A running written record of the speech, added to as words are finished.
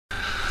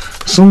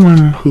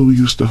Someone who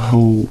used to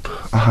hold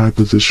a high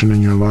position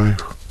in your life,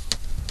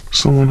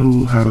 someone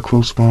who had a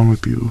close bond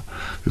with you,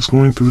 is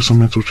going through some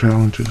mental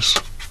challenges.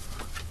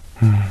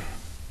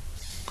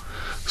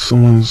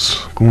 Someone's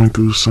going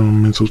through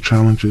some mental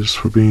challenges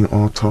for being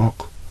all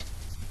talk,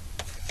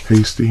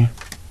 hasty,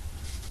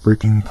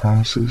 breaking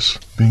promises,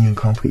 being in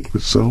conflict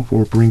with self,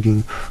 or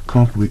bringing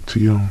conflict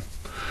to you.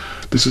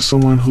 This is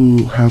someone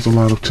who has a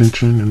lot of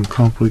tension and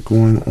conflict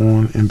going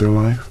on in their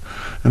life,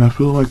 and I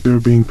feel like they're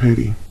being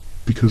petty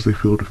because they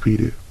feel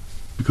defeated.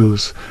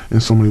 Because in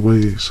so many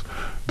ways,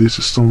 this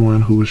is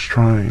someone who is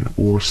trying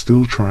or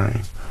still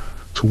trying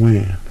to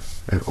win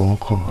at all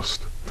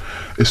costs,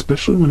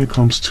 especially when it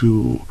comes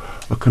to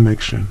a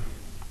connection.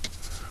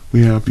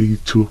 We have the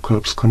Two of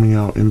Cups coming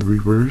out in the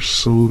reverse,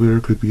 so there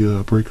could be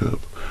a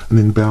breakup, an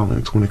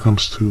imbalance when it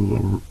comes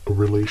to a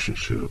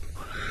relationship.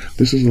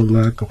 This is a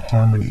lack of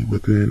harmony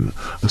within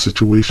a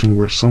situation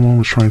where someone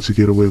was trying to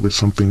get away with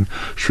something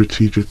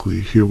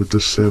strategically, here with the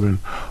Seven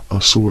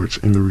of Swords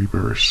in the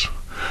reverse.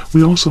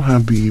 We also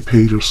have the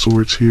Page of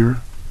Swords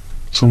here,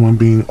 someone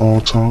being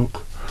all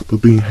talk,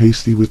 but being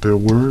hasty with their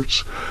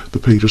words. The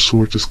Page of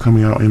Swords is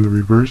coming out in the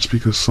reverse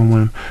because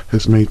someone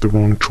has made the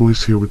wrong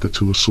choice here with the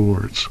Two of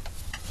Swords.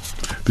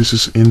 This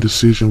is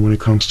indecision when it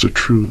comes to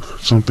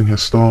truth. Something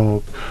has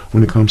stalled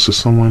when it comes to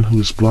someone who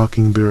is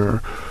blocking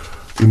their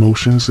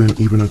emotions and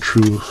even a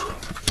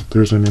truth.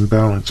 There's an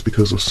imbalance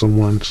because of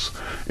someone's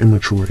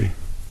immaturity.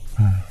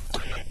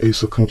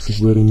 Ace of Cups is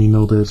letting me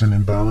know there's an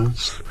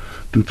imbalance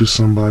due to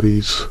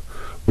somebody's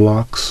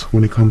blocks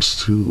when it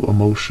comes to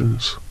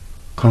emotions,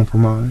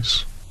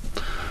 compromise.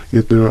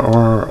 Yet there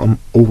are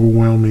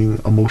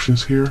overwhelming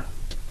emotions here.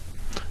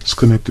 It's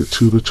connected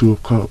to the Two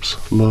of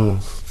Cups,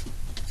 love.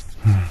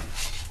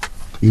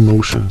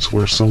 Emotions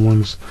where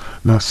someone's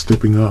not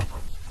stepping up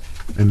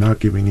and not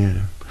giving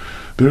in.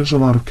 There's a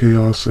lot of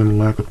chaos and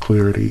lack of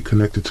clarity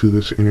connected to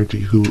this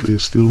energy who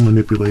is still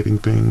manipulating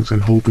things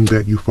and hoping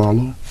that you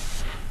follow.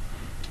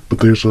 But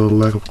there's a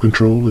lack of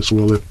control as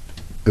well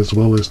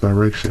as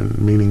direction,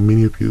 meaning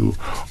many of you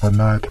are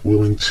not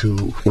willing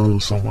to follow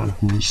someone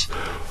who's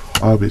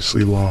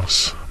obviously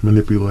lost,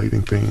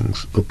 manipulating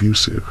things,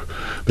 abusive.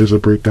 There's a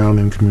breakdown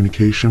in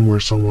communication where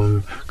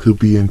someone could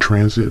be in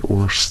transit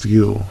or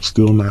still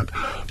not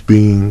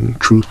being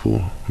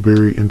truthful,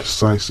 very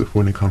indecisive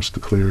when it comes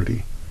to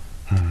clarity.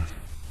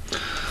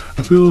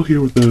 I feel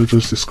here with the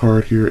Justice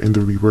card here in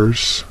the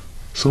reverse,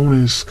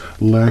 someone is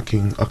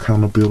lacking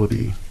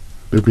accountability.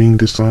 They're being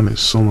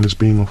dishonest. Someone is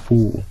being a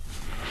fool.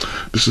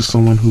 This is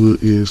someone who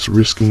is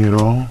risking it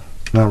all,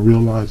 not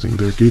realizing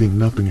they're getting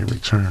nothing in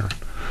return.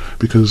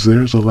 Because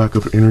there's a lack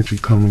of energy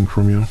coming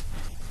from you.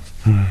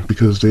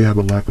 Because they have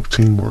a lack of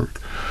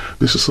teamwork.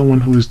 This is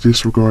someone who is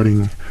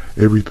disregarding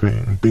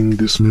everything, being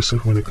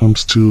dismissive when it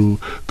comes to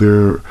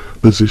their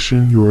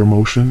position, your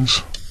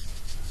emotions.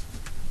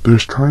 They're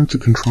trying to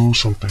control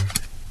something.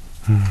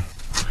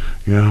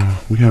 Yeah,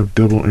 we have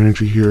double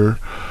energy here,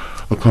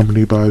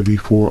 accompanied by the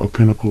Four of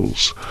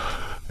Pentacles,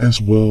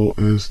 as well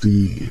as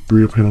the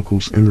Three of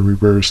Pentacles in the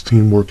reverse.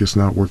 Teamwork is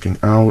not working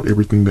out.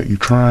 Everything that you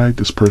tried,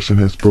 this person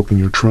has broken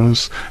your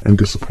trust and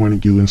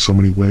disappointed you in so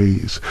many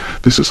ways.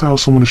 This is how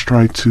someone has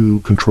tried to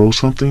control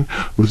something,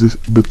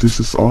 but this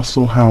is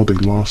also how they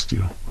lost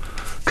you.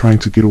 Trying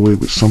to get away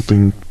with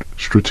something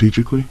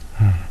strategically.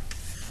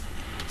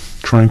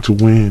 Trying to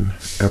win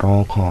at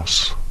all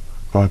costs.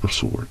 Five of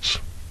Swords.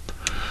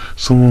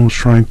 Someone was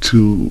trying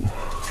to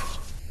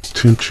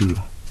tempt you,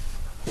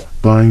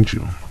 bind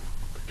you,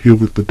 here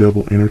with the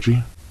Devil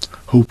energy,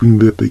 hoping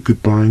that they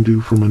could bind you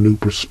from a new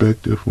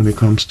perspective when it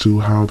comes to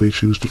how they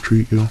choose to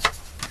treat you.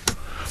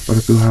 But I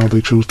feel how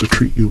they chose to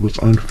treat you was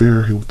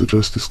unfair here with the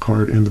Justice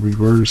card in the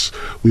reverse.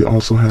 We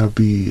also have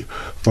the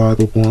Five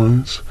of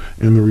Wands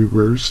in the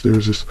reverse.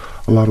 There's just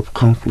a lot of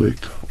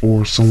conflict,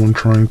 or someone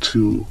trying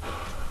to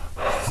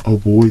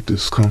avoid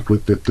this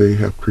conflict that they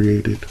have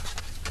created.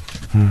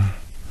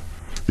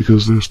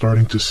 Because they're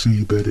starting to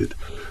see that it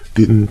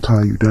didn't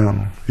tie you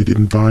down. It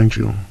didn't bind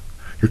you.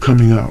 You're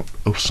coming out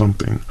of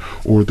something,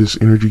 or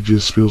this energy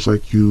just feels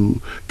like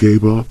you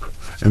gave up,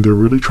 and they're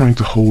really trying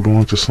to hold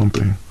on to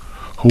something.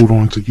 Hold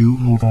on to you,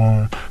 hold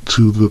on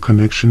to the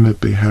connection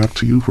that they have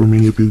to you. For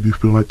many of you, you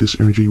feel like this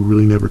energy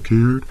really never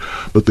cared,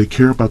 but they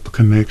care about the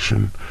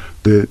connection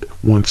that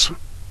once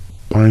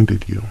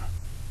binded you.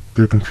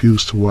 They're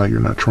confused to why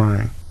you're not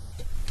trying.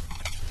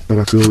 But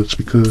I feel it's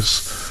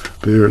because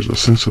there's a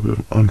sense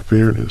of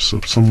unfairness,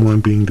 of someone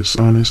being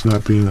dishonest,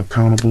 not being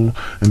accountable,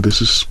 and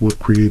this is what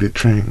created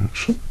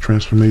change,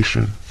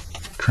 transformation,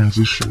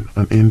 transition,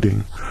 an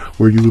ending,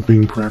 where you were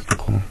being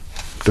practical,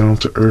 down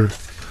to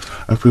earth.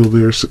 I feel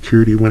there's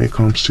security when it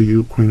comes to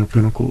you, Queen of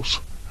Pentacles.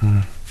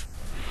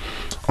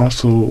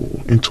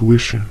 Also,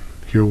 intuition,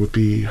 here with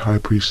the High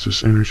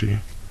Priestess energy.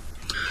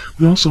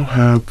 We also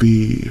have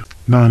the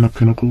Nine of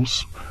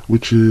Pentacles,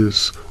 which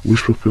is wish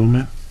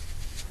fulfillment.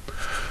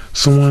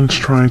 Someone's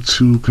trying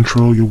to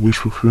control your wish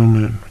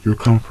fulfillment, your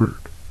comfort,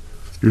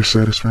 your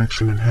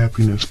satisfaction and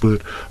happiness,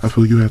 but I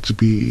feel you have to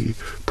be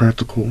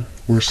practical,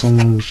 where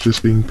someone was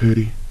just being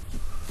petty.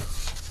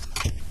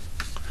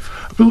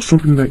 I feel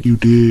something that you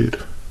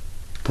did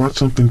brought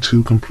something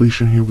to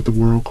completion here with the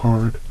World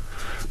card.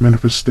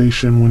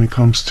 Manifestation when it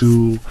comes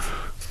to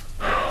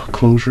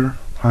closure,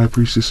 High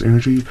Priestess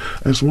energy,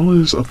 as well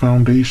as a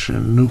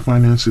foundation, new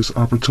finances,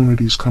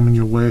 opportunities coming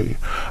your way.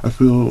 I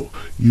feel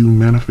you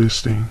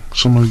manifesting.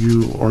 Some of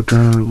you are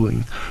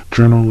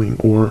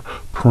journaling or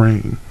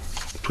praying.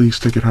 Please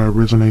take it how it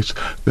resonates.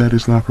 That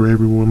is not for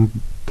everyone,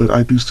 but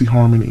I do see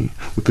harmony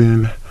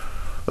within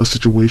a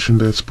situation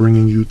that's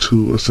bringing you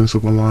to a sense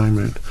of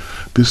alignment.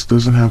 This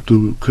doesn't have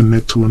to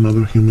connect to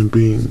another human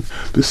being.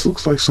 This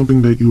looks like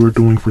something that you are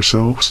doing for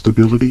self,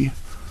 stability,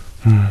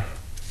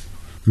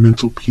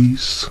 mental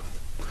peace.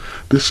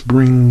 This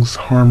brings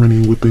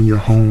harmony within your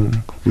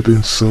home,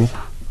 within self,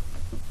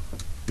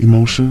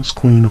 emotions,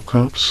 Queen of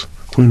Cups,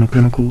 Queen of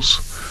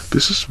Pentacles.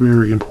 This is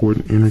very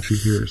important energy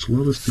here, as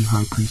well as the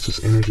High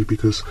Priestess energy,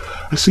 because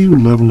I see you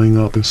leveling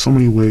up in so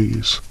many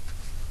ways.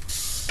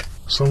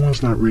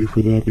 Someone's not ready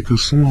for that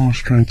because someone's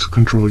trying to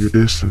control your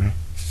destiny.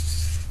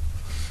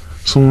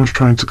 Someone's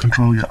trying to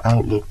control your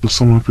outlook, but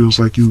someone feels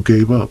like you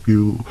gave up.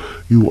 You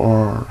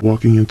are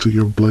walking into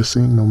your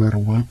blessing no matter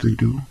what they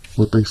do,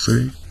 what they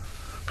say,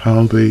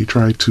 how they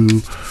try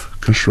to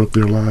construct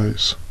their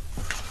lives.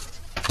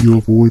 You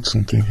avoid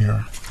something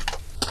here.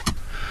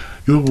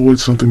 You avoid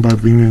something by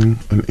bringing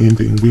an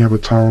ending. We have a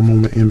Tower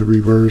moment in the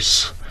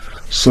reverse.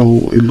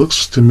 So it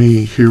looks to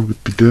me here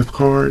with the Death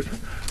card,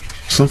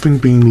 something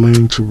being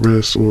laid to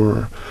rest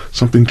or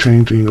something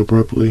changing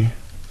abruptly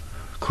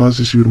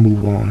causes you to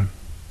move on.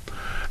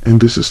 And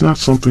this is not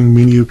something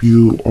many of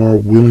you are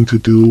willing to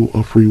do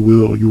of free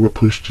will. You were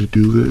pushed to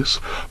do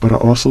this. But I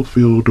also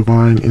feel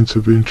divine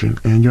intervention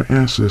and your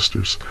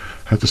ancestors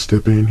have to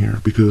step in here,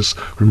 because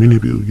for many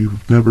of you,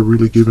 you've never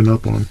really given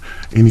up on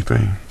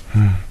anything.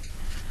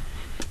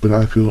 But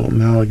I feel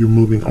now you're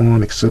moving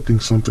on, accepting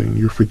something.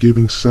 You're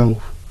forgiving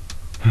self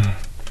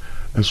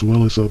as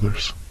well as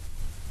others.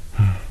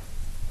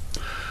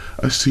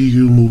 I see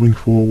you moving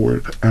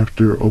forward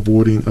after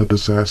avoiding a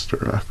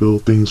disaster. I feel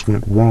things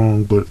went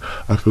wrong, but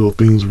I feel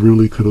things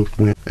really could have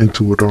went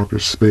into a darker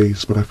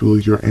space. But I feel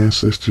your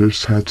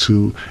ancestors had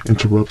to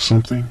interrupt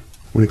something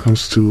when it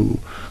comes to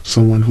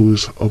someone who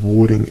is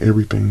avoiding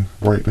everything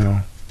right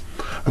now.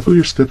 I feel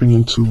you're stepping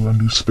into a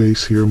new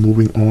space here,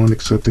 moving on,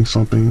 accepting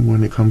something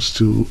when it comes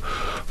to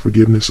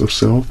forgiveness of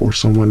self or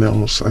someone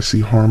else. I see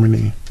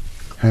harmony,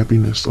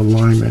 happiness,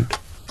 alignment.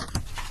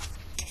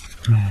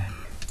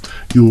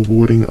 You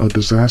avoiding a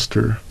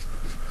disaster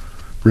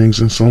brings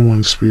in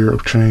someone's sphere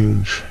of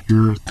change.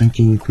 You're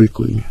thinking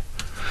quickly.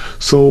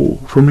 So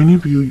for many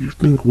of you, you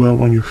think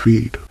well on your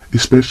feet,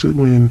 especially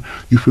when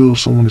you feel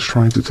someone is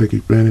trying to take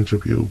advantage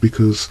of you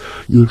because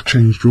you have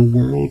changed your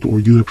world or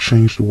you have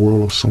changed the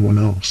world of someone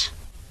else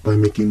by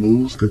making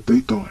moves that they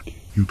thought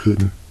you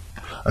couldn't.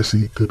 I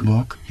see good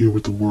luck here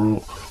with the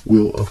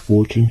Wheel of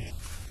Fortune.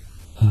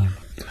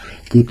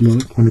 Good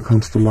luck when it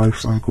comes to life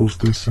cycles,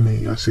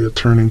 destiny. I see a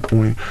turning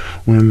point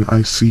when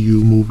I see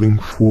you moving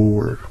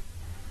forward,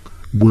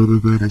 whether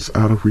that is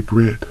out of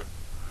regret.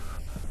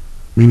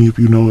 Many of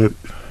you know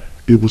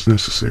it was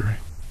necessary,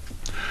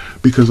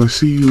 because I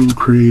see you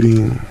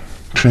creating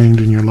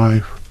change in your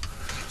life.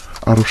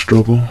 Out of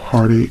struggle,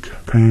 heartache,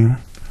 pain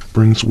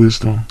brings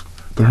wisdom.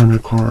 The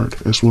Hermit card,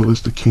 as well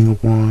as the King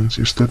of Wands.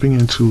 You're stepping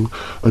into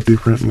a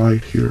different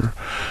light here.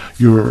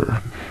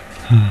 You're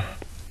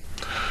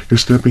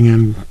stepping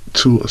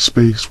into a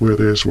space where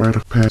there's rite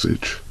of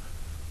passage.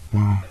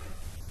 Wow.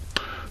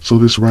 So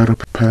this rite of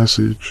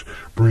passage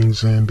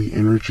brings in the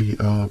energy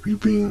of you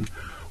being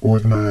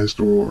organized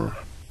or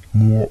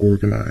more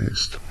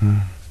organized.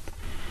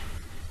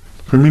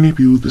 For many of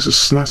you, this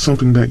is not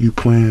something that you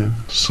plan.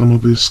 Some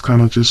of this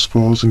kind of just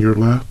falls in your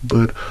lap,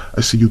 but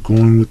I see you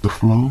going with the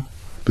flow.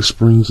 This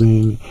brings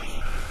in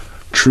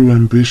true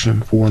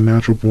ambition for a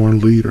natural born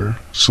leader,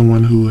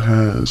 someone who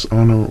has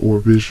honor or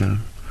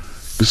vision.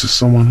 This is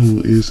someone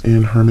who is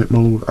in hermit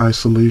mode,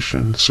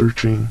 isolation,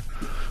 searching,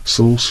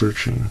 soul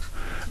searching,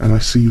 and I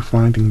see you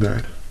finding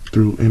that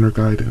through inner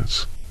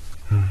guidance.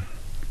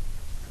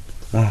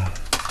 Wow.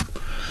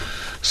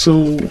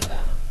 So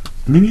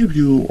many of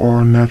you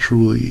are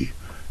naturally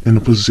in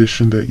a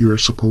position that you are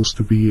supposed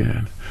to be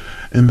in,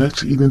 and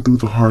that's even through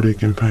the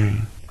heartache and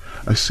pain.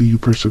 I see you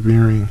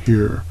persevering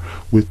here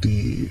with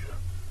the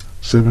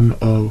Seven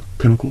of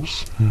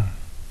Pentacles.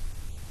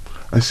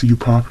 I see you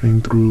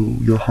profiting through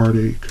your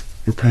heartache,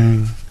 your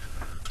pain,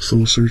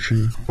 soul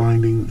searching,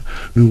 finding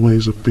new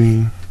ways of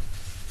being.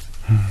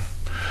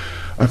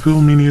 I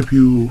feel many of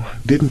you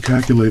didn't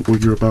calculate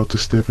what you're about to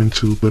step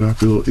into, but I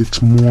feel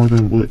it's more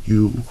than what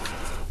you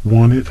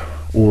wanted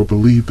or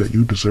believed that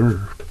you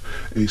deserved.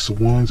 Ace of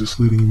Wands is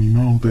letting me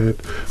know that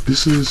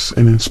this is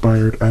an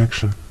inspired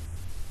action.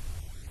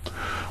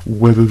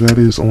 Whether that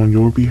is on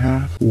your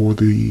behalf or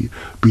the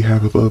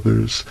behalf of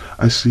others,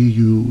 I see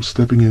you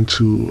stepping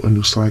into a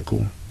new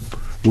cycle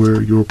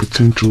where your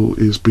potential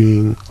is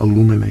being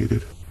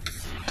illuminated.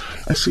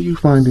 I see you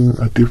finding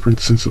a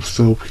different sense of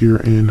self here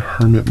in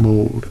hermit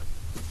mode.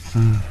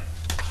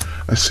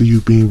 I see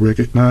you being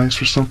recognized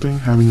for something,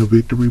 having a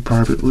victory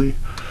privately.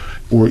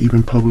 or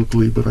even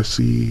publicly, but I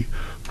see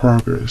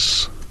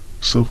progress,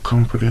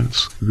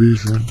 self-confidence,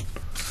 vision.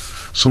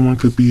 Someone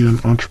could be an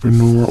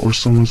entrepreneur, or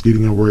someone's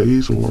getting a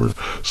raise, or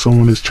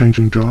someone is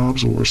changing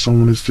jobs, or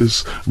someone is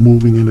just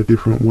moving in a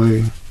different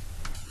way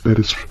that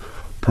is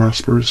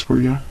prosperous for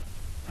you.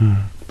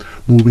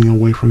 Moving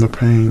away from the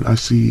pain. I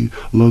see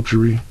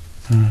luxury.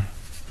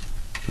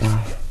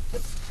 Wow.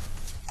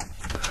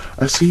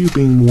 I see you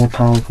being more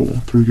powerful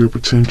through your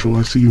potential.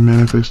 I see you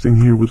manifesting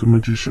here with the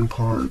Magician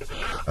card.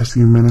 I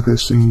see you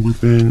manifesting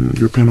within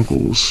your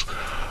pentacles.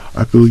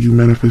 I feel you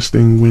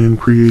manifesting when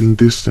creating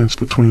distance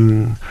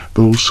between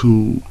those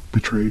who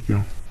betrayed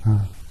you.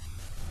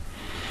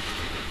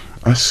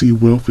 I see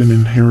wealth and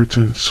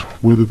inheritance,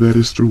 whether that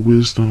is through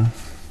wisdom,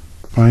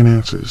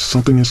 finances.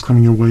 Something is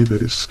coming your way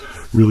that is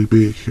really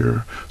big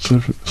here.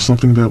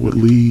 Something that would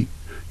lead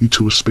you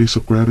to a space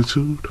of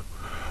gratitude.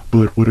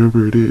 But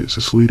whatever it is,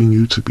 it's leading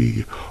you to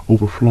be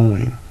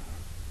overflowing.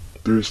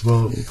 There's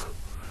love,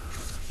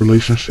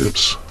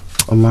 relationships,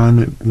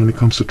 alignment when it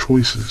comes to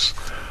choices,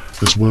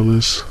 as well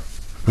as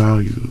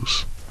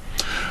values.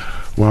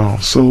 Wow.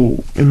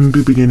 So in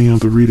the beginning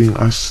of the reading,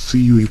 I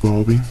see you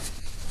evolving.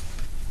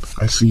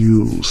 I see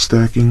you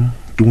stacking,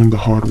 doing the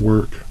hard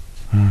work.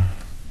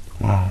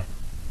 Wow.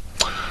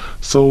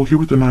 So here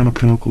with the Nine of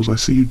Pentacles, I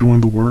see you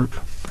doing the work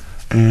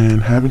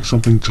and having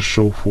something to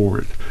show for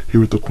it here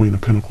with the Queen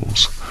of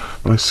Pentacles.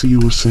 But I see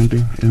you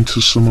ascending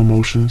into some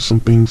emotions. Some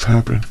things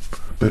happen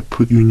that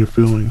put you in your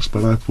feelings,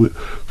 but I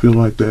feel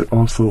like that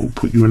also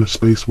put you in a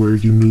space where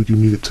you knew you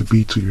needed to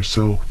be to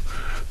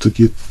yourself, to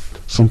get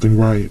something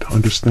right,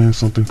 understand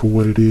something for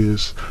what it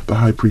is. The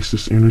High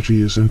Priestess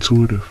energy is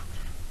intuitive.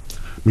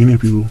 Many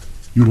of you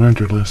learned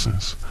your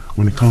lessons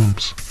when it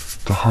comes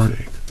to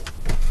heartache,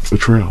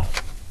 betrayal,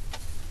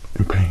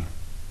 and pain.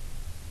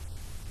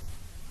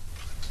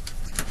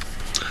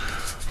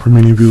 For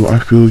many of you, I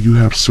feel you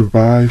have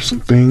survived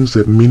some things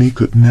that many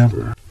could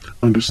never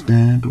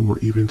understand or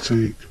even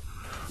take.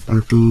 But I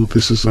feel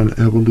this is an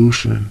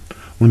evolution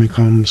when it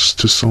comes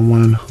to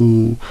someone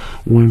who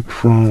went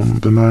from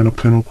the Nine of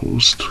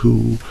Pentacles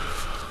to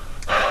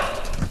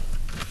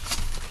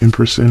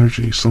Empress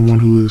energy, someone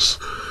who is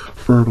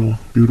fertile,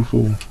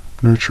 beautiful,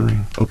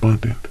 nurturing,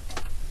 abundant,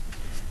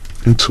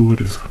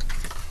 intuitive,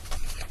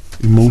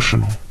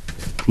 emotional,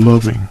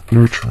 loving,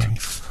 nurturing,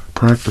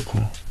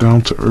 practical,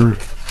 down to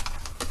earth,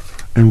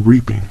 and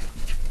reaping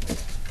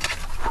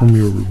from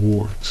your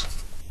rewards.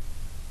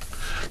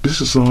 This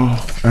is all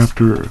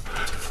after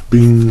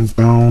being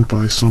bound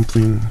by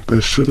something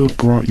that should have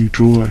brought you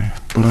joy,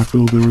 but I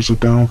feel there was a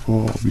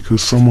downfall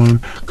because someone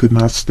could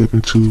not step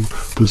into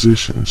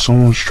position.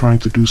 Someone was trying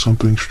to do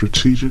something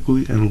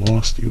strategically and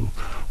lost you,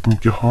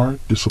 broke your heart,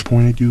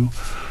 disappointed you,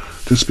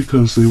 just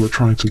because they were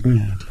trying to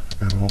win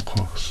at all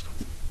costs.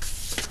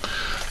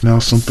 Now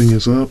something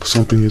is up,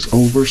 something is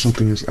over,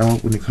 something is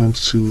out when it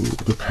comes to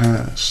the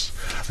past.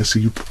 I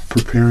see you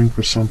preparing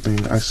for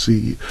something. I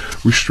see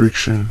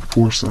restriction,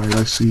 foresight.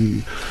 I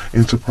see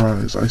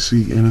enterprise. I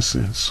see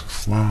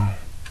innocence. Wow.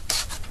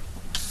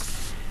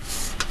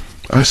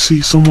 I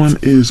see someone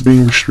is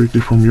being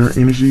restricted from your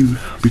energy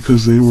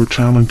because they were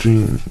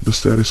challenging the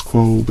status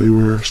quo. They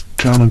were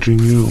challenging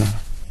you,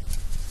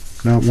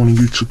 not wanting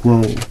you to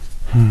grow,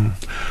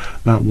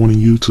 not wanting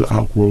you to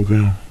outgrow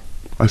them.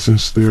 I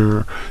sense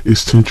there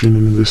is tension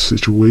in this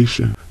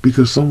situation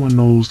because someone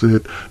knows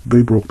that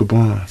they broke the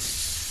bond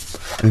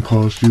and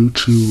caused you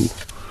to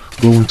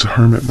go into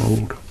hermit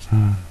mode.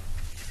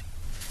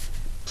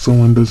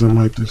 Someone doesn't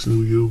like this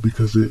new you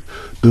because it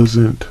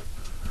doesn't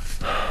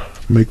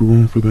make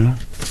room for them.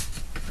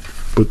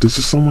 But this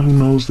is someone who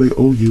knows they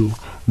owe you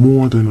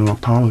more than an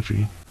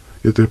apology,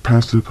 yet their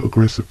passive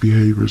aggressive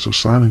behaviors or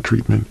silent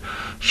treatment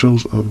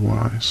shows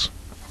otherwise.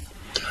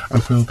 I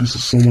feel this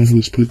is someone who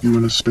has put you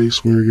in a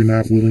space where you're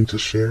not willing to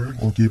share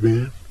or give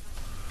in.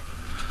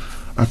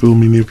 I feel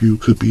many of you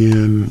could be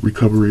in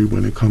recovery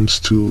when it comes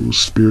to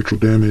spiritual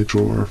damage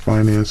or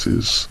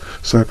finances,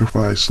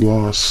 sacrifice,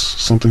 loss.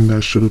 Something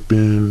that should have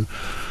been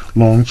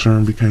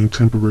long-term became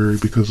temporary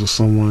because of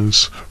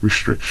someone's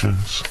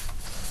restrictions,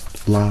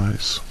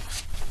 lies.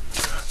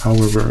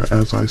 However,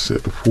 as I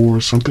said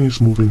before, something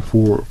is moving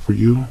forward for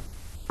you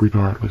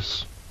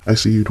regardless. I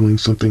see you doing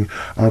something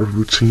out of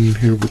routine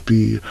here with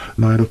the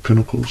Knight of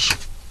Pentacles.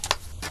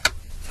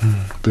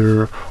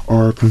 There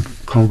are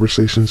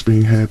conversations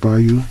being had by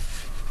you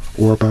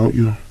or about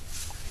you.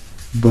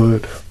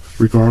 But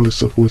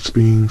regardless of what's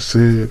being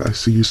said, I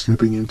see you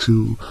slipping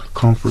into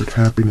comfort,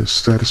 happiness,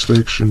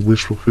 satisfaction,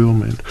 wish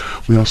fulfillment.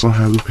 We also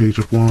have the Page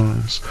of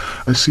Wands.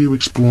 I see you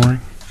exploring,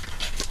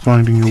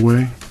 finding your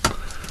way,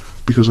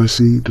 because I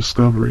see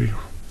discovery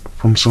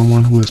from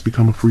someone who has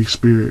become a free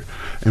spirit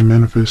and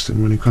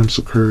manifesting when it comes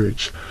to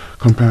courage,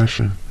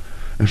 compassion,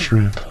 and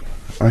strength.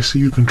 I see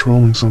you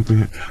controlling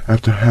something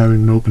after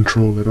having no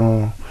control at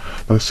all.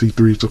 But I see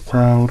threes of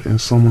crowd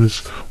and someone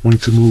is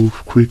wanting to move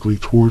quickly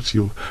towards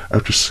you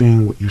after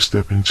seeing what you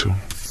step into.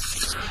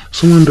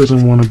 Someone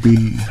doesn't want to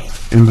be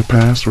in the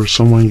past or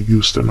someone you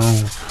used to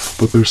know,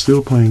 but they're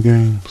still playing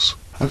games.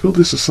 I feel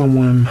this is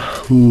someone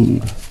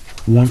who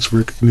wants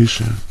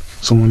recognition,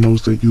 Someone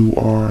knows that you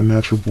are a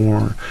natural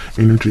born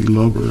energy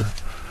lover,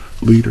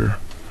 leader.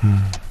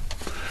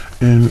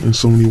 And in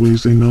so many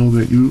ways they know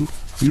that you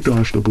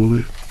dodged a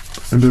bullet,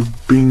 and they're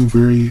being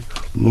very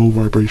low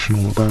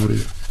vibrational about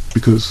it,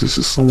 because this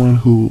is someone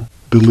who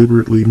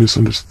deliberately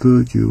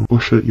misunderstood you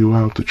or shut you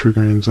out to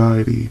trigger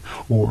anxiety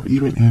or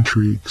even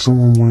intrigue.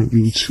 Someone wanted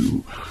you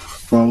to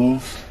follow,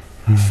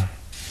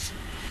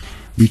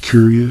 be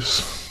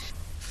curious.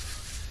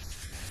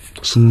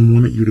 Someone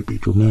wanted you to be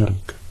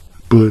dramatic,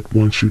 but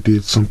once you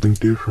did something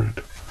different,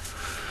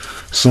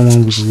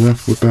 someone was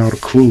left without a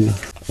clue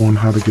on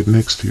how to get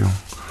next to you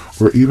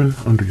or even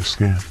under your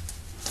skin.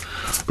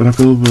 But I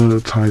feel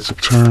the tides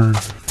have turned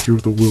here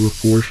with the wheel of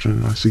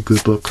fortune. I see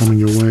good luck coming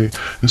your way,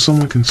 and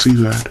someone can see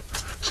that.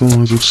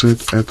 Someone is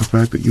upset at the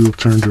fact that you have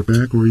turned your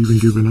back or even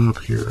given up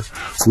here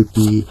with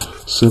the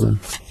 7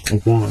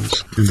 of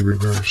Wands in the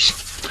reverse.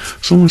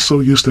 Someone's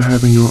so used to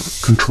having your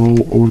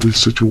control over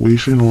this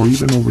situation or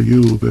even over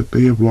you that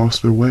they have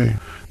lost their way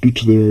due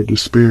to their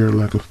despair,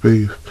 lack of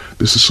faith.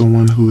 This is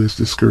someone who has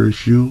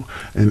discouraged you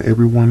and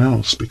everyone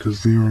else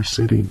because they are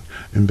sitting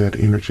in that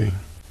energy.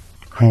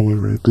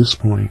 However, at this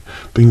point,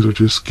 things are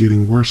just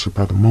getting worse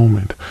by the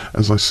moment,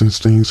 as I sense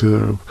things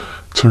have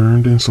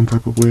turned in some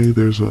type of way.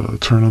 There's a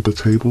turn of the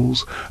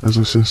tables, as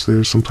I sense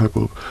there's some type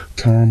of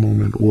counter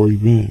moment or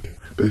event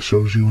that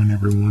shows you and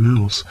everyone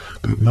else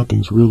that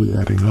nothing's really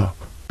adding up.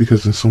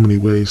 Because in so many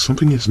ways,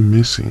 something is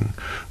missing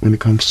when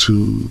it comes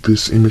to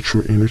this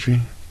immature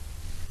energy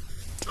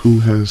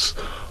who has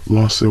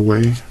lost their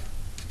way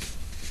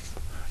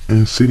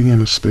and sitting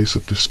in a space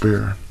of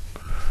despair,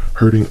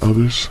 hurting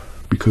others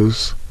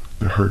because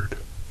they're hurt.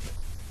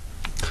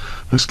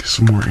 Let's get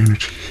some more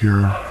energy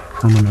here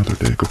from another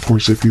deck. Of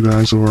course, if you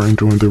guys are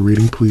enjoying the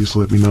reading, please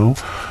let me know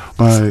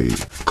by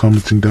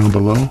commenting down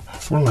below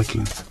or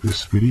liking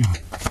this video.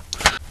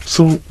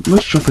 So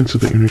let's jump into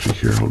the energy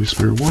here, Holy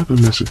Spirit. What are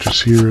the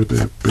messages here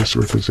that best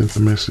represent the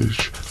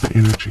message, the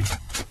energy?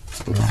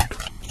 Alright,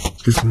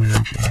 let's get some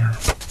energy here.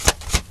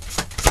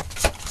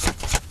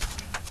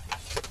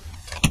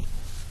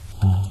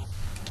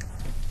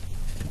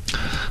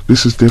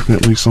 This is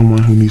definitely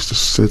someone who needs to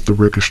set the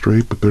record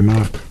straight, but they're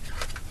not.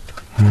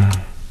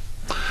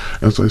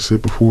 As I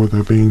said before,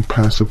 they're being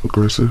passive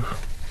aggressive,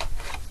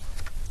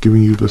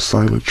 giving you the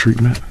silent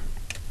treatment,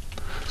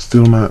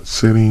 still not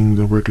setting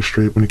the record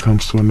straight when it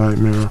comes to a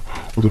nightmare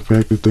or the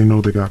fact that they know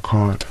they got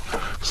caught.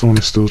 Someone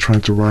is still trying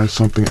to ride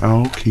something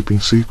out, keeping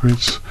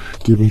secrets,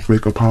 giving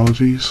fake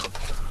apologies,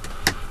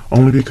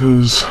 only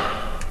because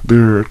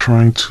they're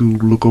trying to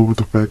look over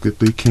the fact that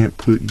they can't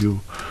put you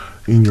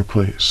in your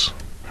place.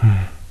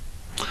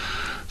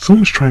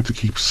 Someone's trying to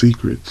keep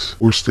secrets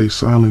or stay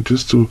silent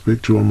just to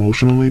affect you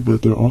emotionally,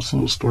 but they're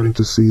also starting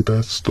to see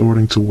that's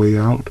starting to weigh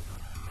out.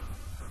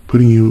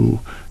 Putting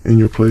you in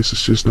your place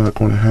is just not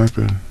going to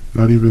happen.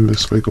 Not even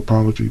this fake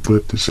apology,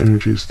 but this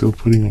energy is still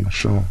putting on a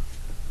show.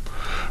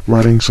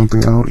 Writing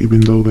something out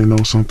even though they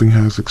know something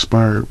has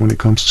expired when it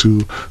comes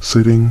to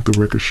setting the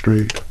record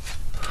straight.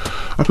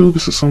 I feel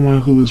this is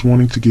someone who is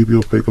wanting to give you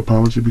a fake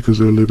apology because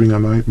they're living a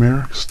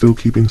nightmare, still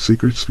keeping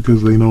secrets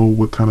because they know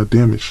what kind of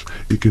damage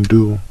it can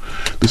do.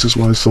 This is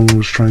why someone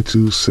was trying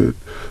to set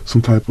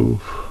some type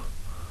of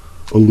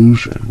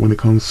illusion when it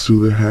comes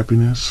to their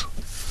happiness,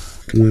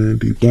 when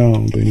deep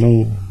down they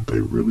know they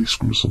really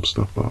screw some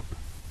stuff up.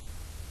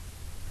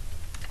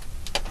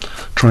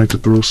 Trying to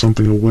throw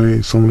something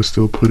away, someone is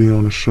still putting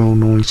on a show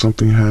knowing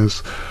something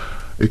has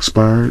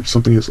expired,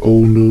 something is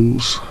old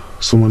news,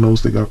 someone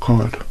knows they got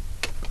caught.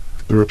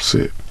 They're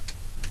upset.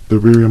 They're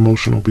very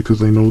emotional because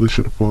they know they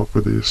should have fought for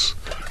this.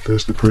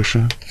 There's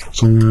depression.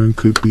 Someone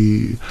could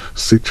be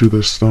sick to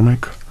their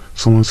stomach.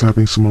 Someone's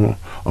having some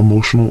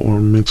emotional or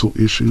mental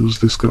issues.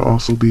 This could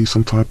also be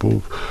some type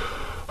of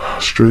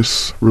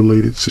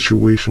stress-related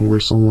situation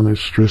where someone is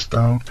stressed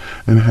out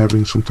and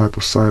having some type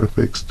of side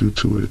effects due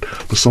to it.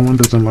 But someone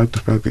doesn't like the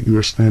fact that you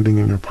are standing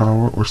in your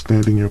power or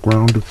standing your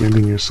ground,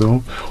 defending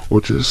yourself,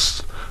 or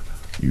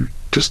you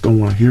just don't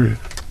want to hear it.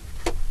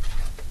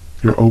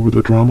 You're over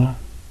the drama.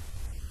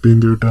 Been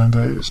there, done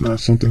that. It's not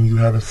something you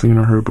haven't seen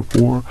or heard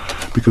before.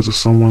 Because of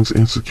someone's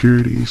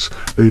insecurities,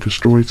 they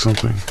destroyed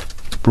something,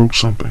 broke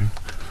something.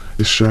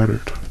 It's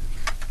shattered.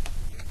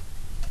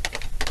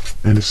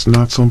 And it's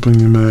not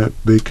something that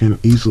they can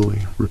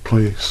easily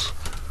replace.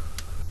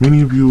 Many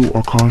of you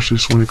are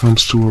cautious when it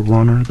comes to a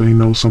runner. They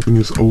know something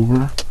is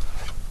over.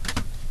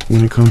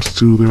 When it comes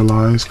to their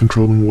lies,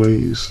 controlling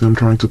ways, them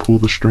trying to pull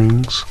the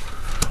strings,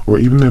 or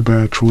even their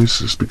bad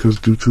choices,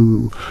 because due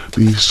to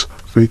these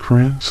fake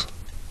friends,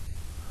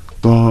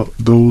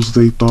 those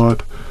they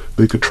thought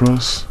they could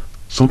trust,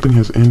 something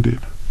has ended.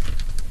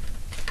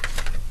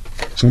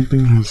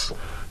 Something has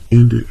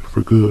ended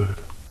for good.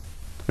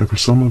 And for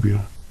some of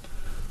you,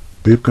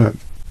 they've got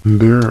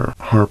their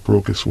heart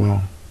broke as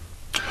well.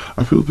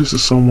 I feel this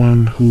is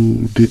someone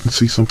who didn't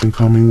see something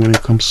coming when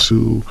it comes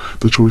to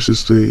the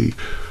choices they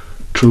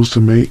chose to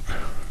make.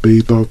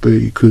 They thought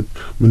they could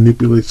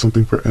manipulate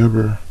something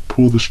forever,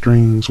 pull the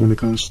strings when it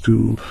comes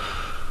to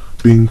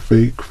being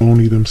fake,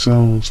 phony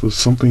themselves, but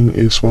something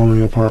is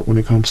falling apart when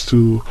it comes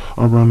to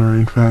a runner.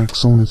 In fact,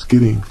 someone is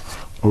getting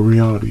a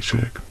reality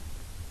check.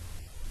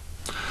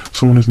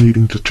 Someone is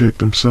needing to check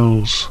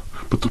themselves,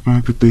 but the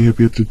fact that they have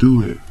yet to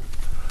do it,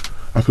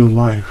 I feel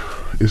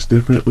life is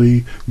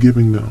definitely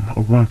giving them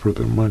a run for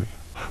their money.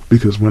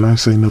 Because when I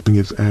say nothing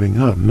is adding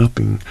up,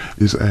 nothing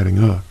is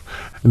adding up.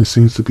 And it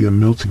seems to be a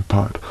melting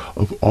pot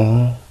of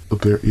all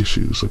of their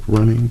issues of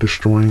running,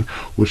 destroying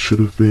what should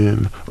have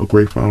been a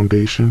great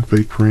foundation,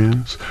 fake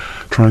friends,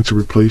 trying to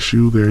replace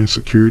you, their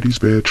insecurities,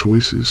 bad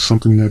choices,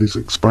 something that has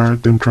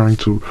expired, them trying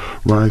to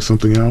ride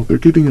something out. They're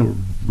getting a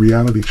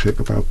reality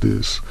check about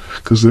this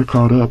because they're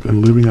caught up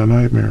in living a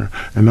nightmare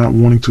and not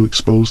wanting to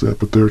expose that,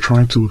 but they're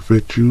trying to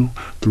affect you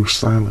through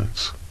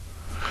silence.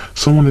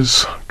 Someone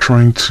is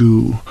trying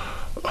to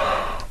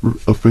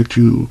affect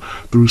you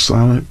through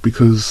silence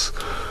because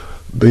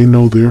they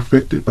know they're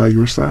affected by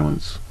your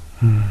silence.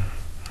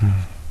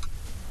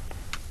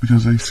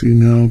 Because they see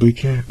now they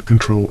can't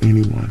control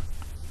anyone.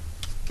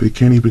 They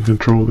can't even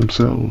control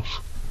themselves.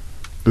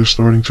 They're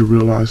starting to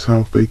realize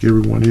how fake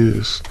everyone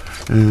is,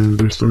 and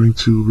they're starting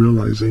to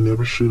realize they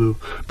never should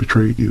have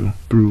betrayed you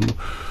through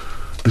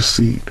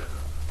deceit.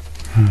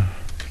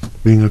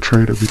 Being a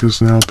traitor,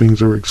 because now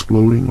things are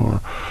exploding or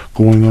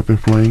going up in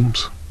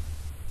flames.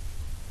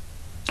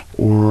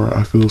 Or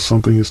I feel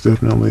something is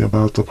definitely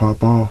about to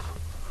pop off.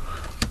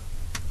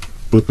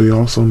 But they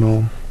also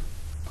know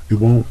it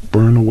won't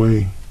burn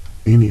away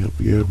any of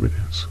the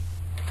evidence.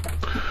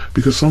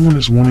 Because someone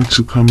is wanting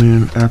to come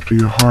in after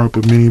your heart,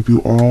 but many of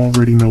you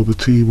already know the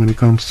tea when it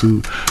comes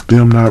to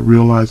them not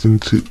realizing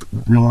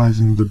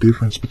the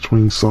difference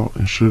between salt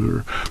and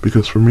sugar.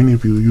 Because for many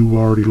of you, you've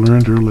already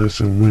learned your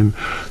lesson when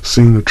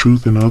seeing the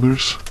truth in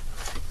others,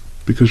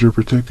 because you're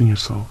protecting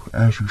yourself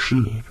as you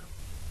should.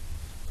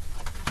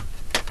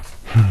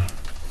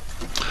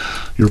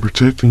 You're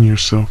protecting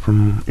yourself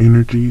from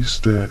energies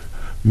that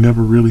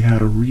never really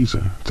had a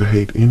reason to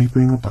hate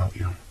anything about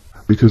you.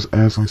 Because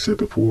as I said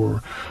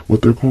before,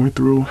 what they're going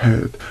through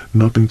had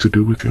nothing to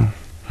do with you.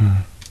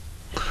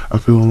 I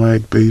feel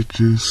like they're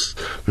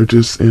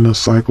just in a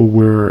cycle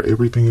where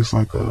everything is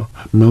like a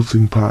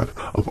melting pot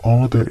of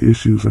all of their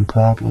issues and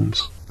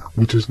problems,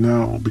 which has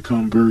now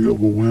become very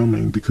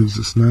overwhelming because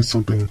it's not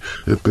something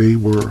that they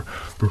were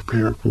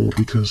prepared for,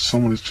 because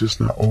someone is just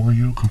not over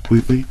you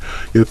completely,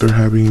 yet they're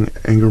having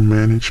anger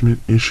management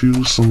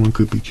issues. Someone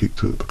could be kicked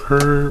to the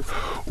curb,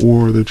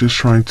 or they're just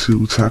trying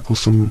to tackle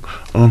some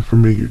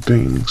unfamiliar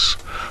things,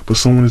 but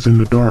someone is in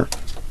the dark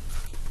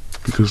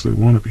because they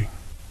want to be.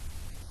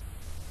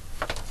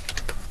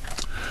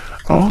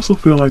 I also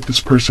feel like this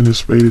person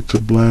is faded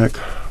to black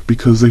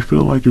because they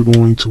feel like you're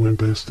going to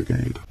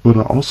investigate. But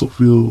I also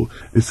feel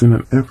it's in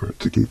an effort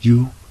to get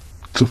you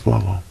to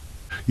follow.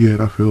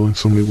 Yet I feel in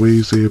so many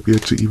ways they have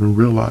yet to even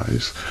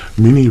realize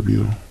many of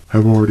you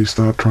have already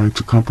stopped trying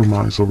to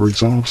compromise or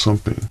resolve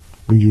something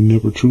when you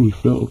never truly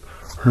felt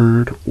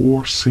heard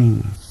or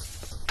seen.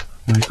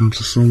 When it comes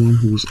to someone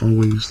who is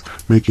always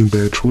making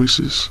bad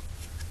choices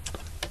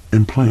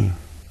and playing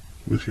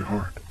with your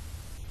heart.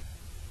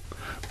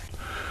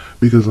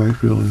 Because I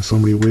feel in so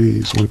many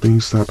ways when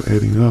things stop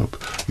adding up,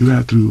 you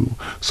have to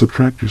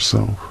subtract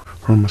yourself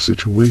from a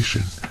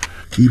situation,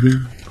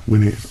 even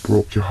when it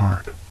broke your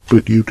heart.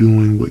 But you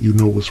doing what you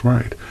know was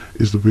right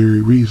is the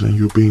very reason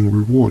you're being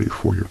rewarded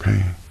for your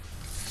pain.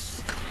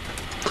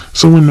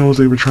 Someone knows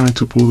they were trying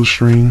to pull the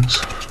strings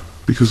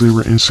because they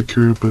were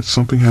insecure, but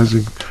something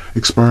has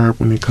expired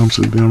when it comes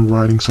to them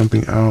writing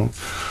something out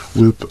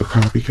with a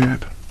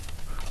copycat.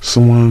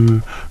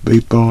 Someone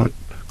they thought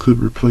could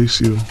replace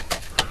you.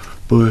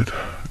 But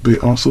they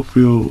also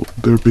feel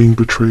they're being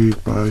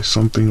betrayed by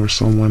something or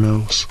someone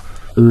else.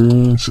 They're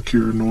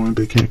insecure knowing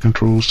they can't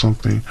control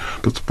something,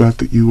 but the fact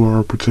that you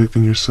are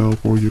protecting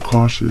yourself or you're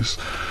cautious,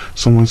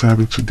 someone's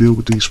having to deal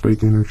with these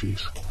fake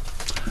energies.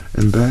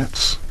 And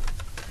that's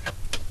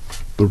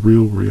the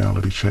real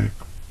reality check.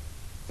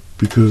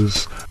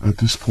 Because at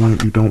this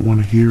point you don't want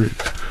to hear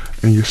it,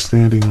 and you're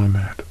standing on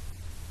that.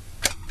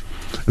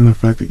 And the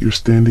fact that you're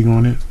standing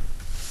on it,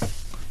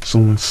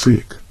 someone's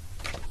sick.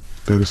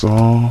 That is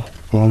all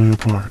falling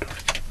apart.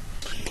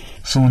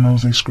 Someone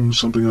knows they screwed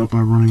something up by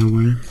running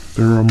away.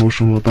 They're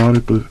emotional about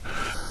it, but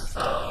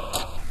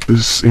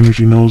this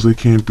energy knows they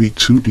can't be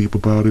too deep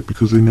about it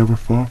because they never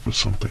fought for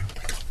something.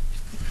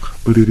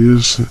 But it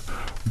is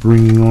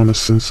bringing on a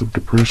sense of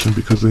depression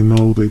because they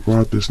know they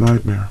brought this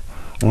nightmare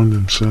on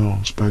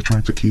themselves by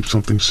trying to keep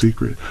something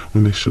secret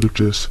when they should have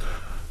just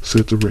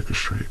set the record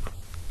straight.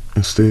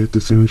 Instead,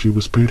 this energy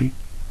was petty.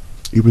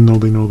 Even though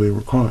they know they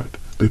were caught,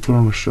 they put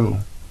on a show.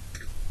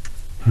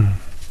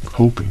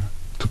 Hoping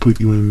to put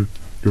you in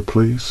your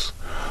place,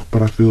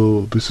 but I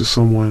feel this is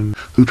someone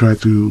who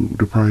tried to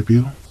deprive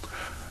you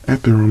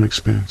at their own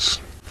expense.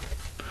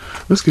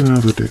 Let's get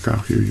another deck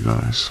out here, you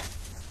guys.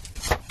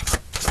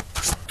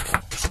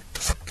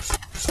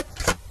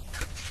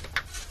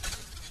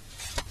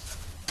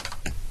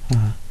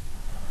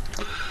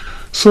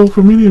 So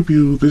for many of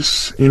you,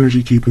 this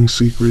energy keeping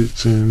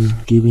secrets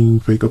and giving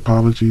fake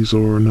apologies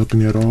or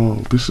nothing at all,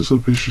 this is a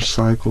vicious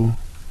cycle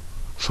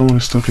Someone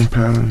is stuck in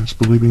patterns,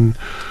 believing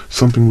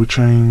something would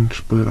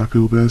change, but I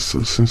feel that's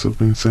a sense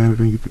of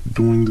insanity,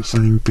 doing the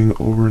same thing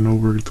over and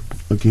over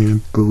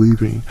again,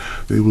 believing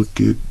they would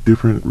get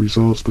different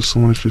results, but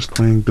someone is just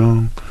playing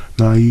dumb,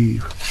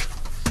 naive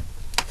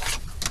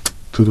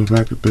to the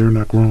fact that they're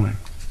not growing.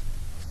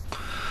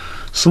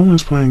 Someone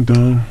is playing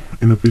dumb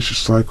in a vicious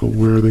cycle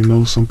where they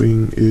know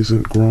something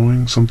isn't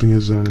growing, something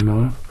isn't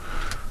enough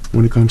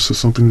when it comes to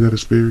something that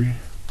is very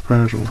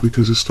fragile,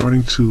 because it's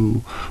starting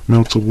to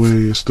melt away,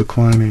 it's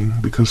declining,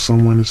 because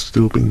someone is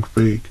still being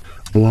fake,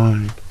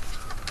 blind,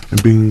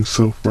 and being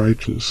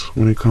self-righteous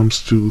when it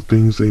comes to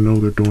things they know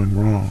they're doing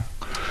wrong.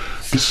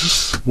 This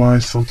is why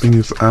something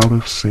is out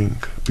of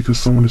sync, because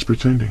someone is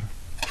pretending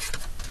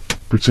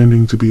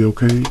to be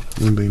okay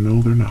when they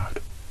know they're not.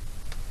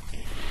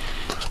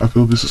 I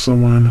feel this is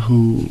someone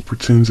who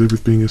pretends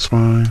everything is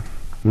fine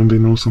when they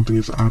know something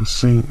is out of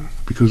sync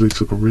because they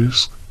took a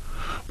risk.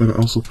 But I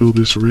also feel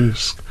this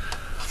risk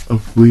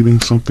of leaving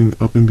something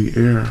up in the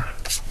air,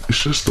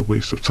 it's just a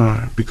waste of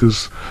time,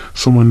 because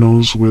someone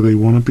knows where they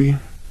want to be,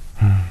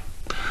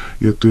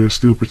 yet they're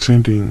still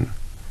pretending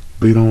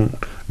they don't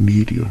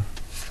need you,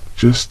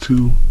 just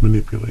to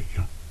manipulate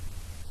you.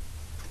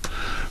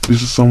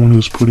 This is someone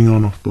who's putting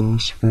on a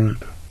false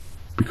front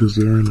because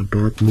they're in a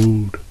dark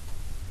mood.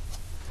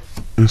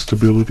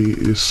 Instability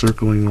is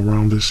circling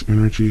around this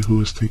energy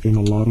who is taking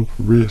a lot of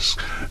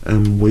risk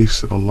and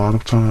wasted a lot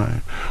of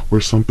time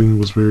where something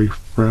was very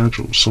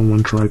fragile.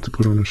 Someone tried to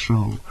put on a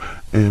show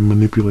and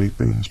manipulate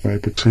things by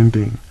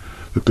pretending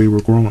that they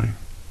were growing,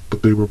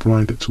 but they were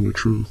blinded to the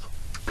truth,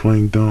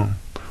 playing dumb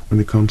when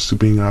it comes to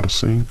being out of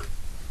sync,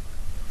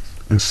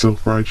 and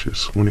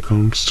self-righteous when it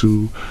comes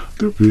to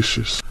their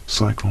vicious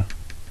cycle.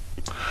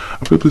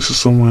 I feel this is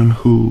someone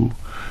who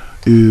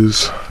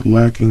is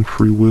lacking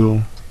free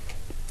will,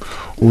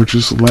 or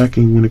just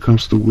lacking when it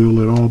comes to will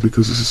at all,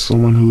 because this is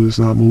someone who is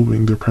not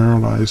moving. They're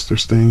paralyzed. They're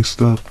staying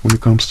stuck when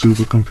it comes to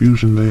the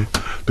confusion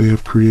they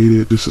have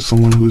created. This is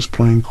someone who is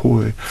playing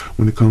coy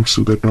when it comes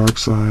to their dark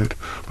side,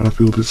 but I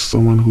feel this is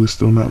someone who is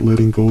still not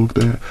letting go of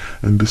that,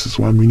 and this is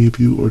why many of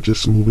you are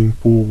just moving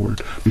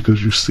forward,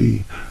 because you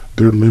see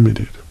they're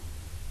limited.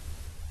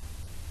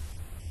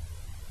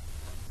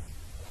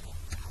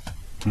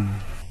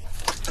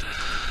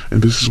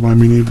 And this is why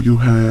many of you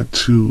had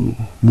to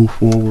move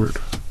forward.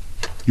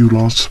 You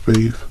lost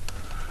faith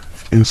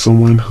in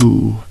someone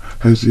who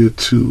has yet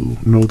to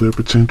know their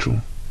potential.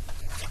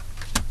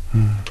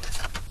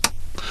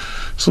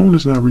 Someone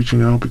is not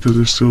reaching out because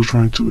they're still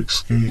trying to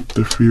escape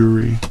their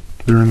fury.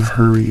 They're in a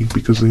hurry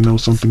because they know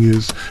something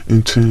is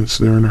intense.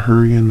 They're in a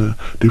hurry in a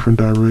different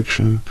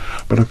direction,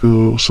 but I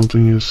feel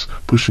something is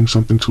pushing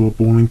something to a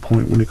boiling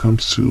point when it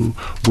comes to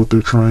what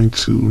they're trying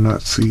to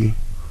not see.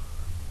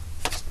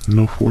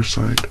 No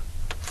foresight.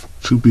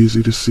 Too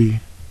busy to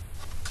see.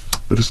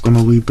 But it's going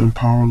to leave them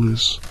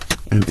powerless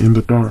and in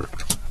the dark,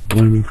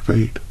 blaming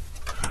fate.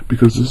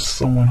 Because this is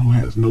someone who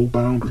has no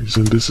boundaries,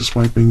 and this is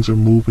why things are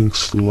moving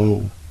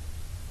slow.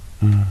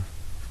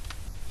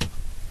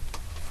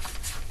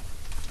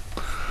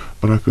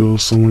 But I feel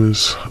someone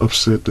is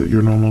upset that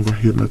you're no longer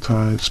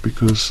hypnotized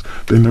because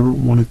they never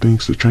wanted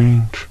things to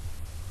change.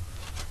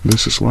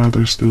 This is why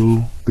they're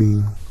still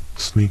being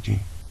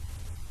sneaky.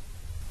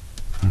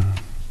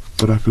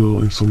 But I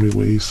feel in so many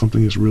ways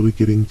something is really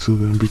getting to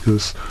them,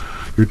 because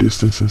your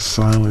distance and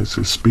silence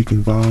is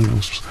speaking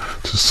volumes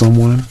to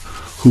someone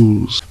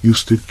who's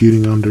used to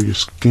getting under your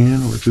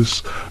skin or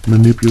just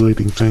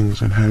manipulating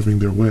things and having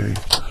their way.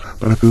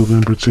 But I feel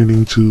them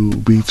pretending to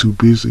be too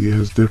busy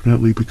has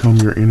definitely become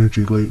your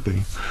energy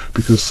lately,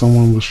 because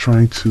someone was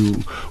trying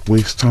to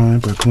waste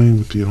time by playing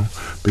with you.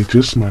 They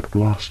just might have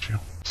lost you.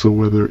 So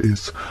whether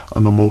it's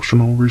an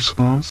emotional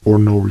response or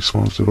no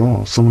response at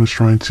all, someone is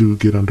trying to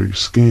get under your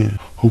skin,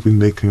 hoping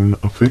they can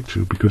affect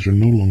you because you're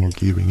no longer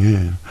giving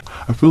in.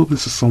 I feel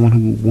this is someone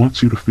who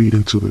wants you to feed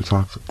into their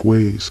toxic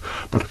ways,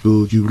 but I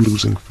feel you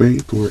losing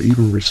faith or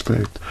even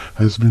respect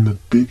has been the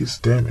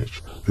biggest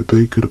damage that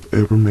they could have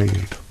ever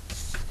made.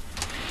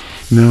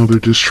 Now they're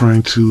just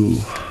trying to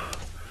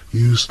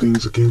use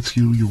things against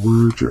you, your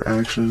words, your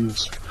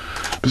actions.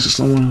 This is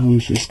someone who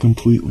is just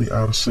completely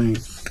out of sync.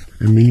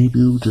 And many of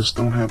you just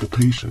don't have the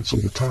patience or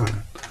the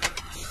time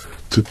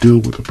to deal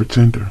with a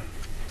pretender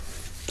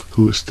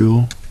who is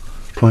still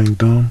playing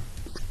dumb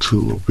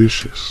to a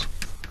vicious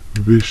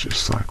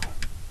cycle.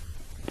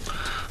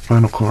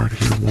 Final card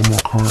here, one more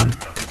card.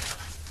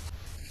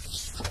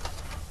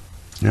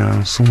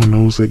 Yeah, someone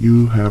knows that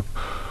you have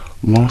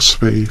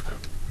lost faith.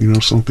 You know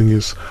something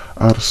is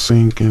out of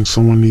sync and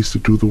someone needs to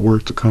do the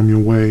work to come your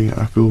way.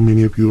 I feel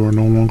many of you are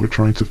no longer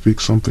trying to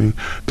fix something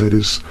that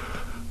is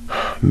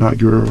not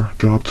your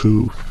job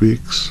to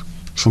fix,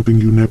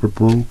 something you never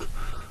broke,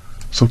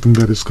 something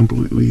that is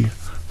completely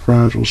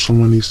fragile.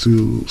 Someone needs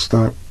to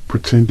stop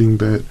pretending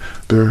that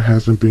there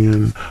hasn't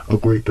been a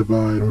great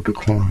divide or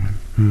decline.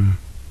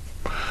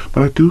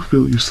 But I do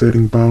feel you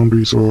setting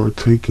boundaries or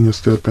taking a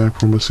step back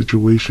from a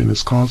situation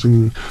is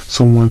causing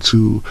someone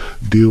to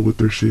deal with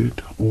their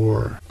shit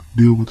or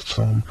deal with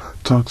some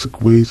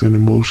toxic ways and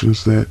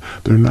emotions that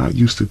they're not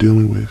used to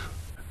dealing with.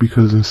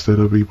 because instead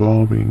of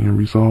evolving and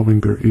resolving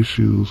their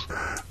issues,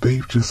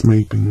 they've just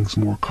made things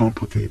more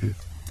complicated.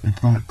 In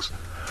fact,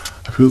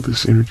 I feel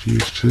this energy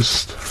has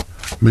just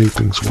made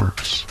things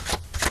worse.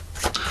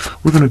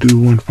 We're going to do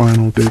one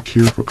final deck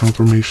here for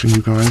confirmation,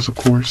 you guys. Of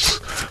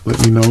course,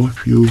 let me know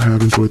if you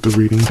have enjoyed the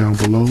reading down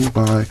below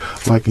by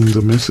liking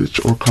the message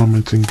or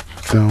commenting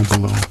down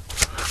below.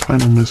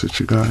 Final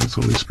message, you guys.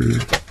 Holy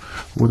Spirit,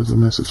 what are the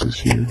messages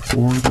here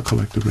for the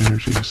collective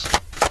energies?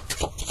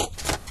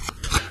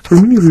 For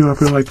many of you, I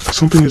feel like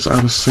something is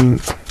out of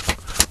sync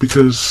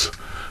because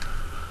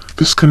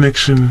this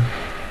connection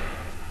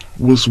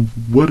was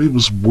what it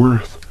was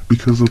worth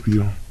because of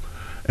you.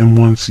 And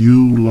once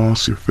you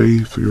lost your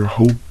faith or your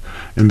hope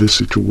in this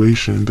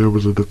situation, there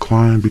was a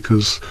decline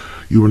because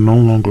you were no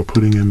longer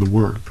putting in the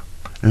work.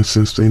 And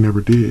since they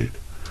never did,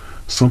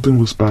 something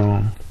was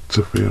bound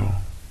to fail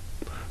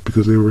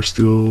because they were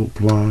still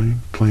blind,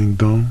 playing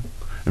dumb,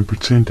 and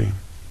pretending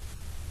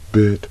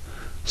that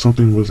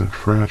something wasn't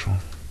fragile,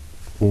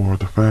 or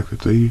the fact that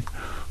they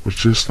were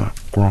just not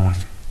growing.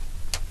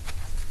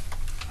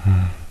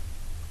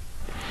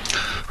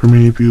 For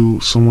many of you,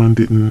 someone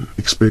didn't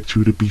expect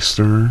you to be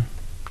stern,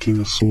 King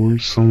of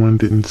Swords. Someone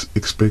didn't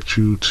expect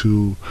you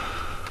to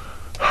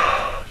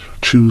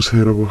choose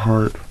head over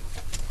heart.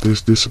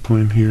 There's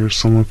discipline here.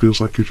 Someone feels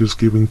like you're just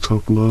giving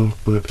tough love,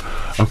 but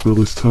I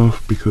feel it's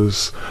tough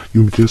because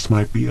you just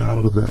might be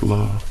out of that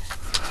love.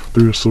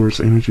 Through your Swords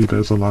energy,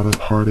 there's a lot of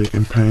heartache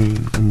and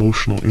pain,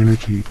 emotional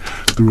energy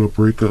through a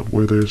breakup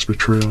where there's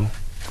betrayal.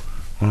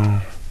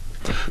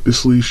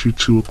 This leads you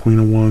to a Queen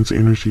of Wands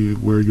energy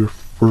where you're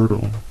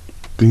fertile.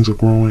 Things are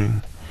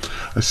growing.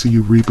 I see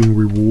you reaping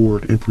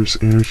reward, Empress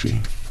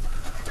energy.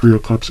 Three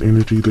of Cups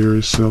energy, there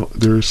is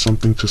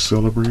something to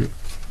celebrate.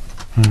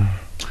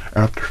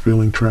 After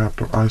feeling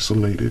trapped or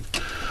isolated,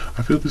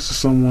 I feel this is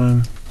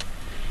someone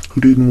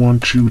who didn't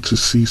want you to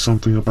see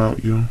something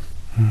about you.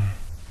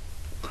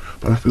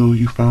 But I feel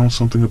you found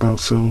something about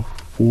self.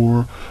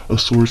 For a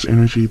Swords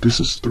energy, this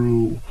is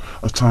through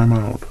a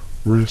timeout,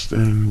 rest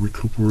and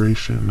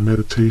recuperation,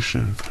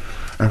 meditation.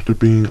 After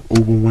being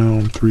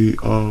overwhelmed, Three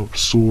of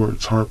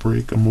Swords,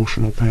 heartbreak,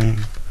 emotional pain.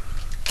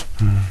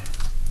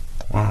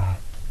 Wow.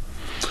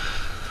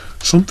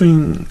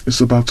 Something is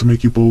about to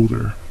make you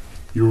bolder.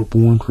 You were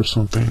born for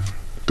something.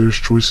 There's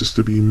choices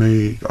to be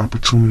made,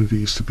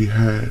 opportunities to be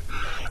had.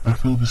 I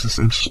feel this is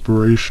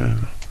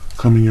inspiration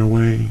coming your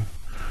way.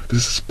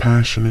 This is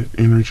passionate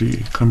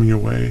energy coming your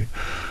way.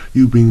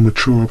 You being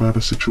mature about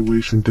a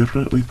situation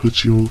definitely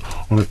puts you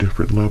on a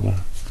different level.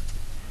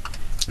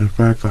 In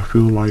fact, I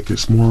feel like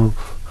it's more of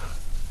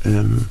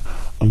an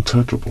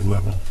untouchable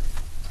level,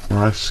 where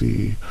I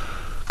see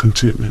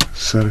contentment,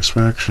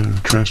 satisfaction,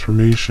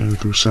 transformation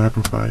through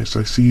sacrifice.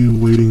 I see you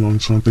waiting on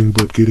something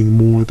but getting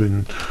more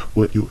than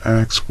what you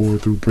asked for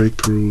through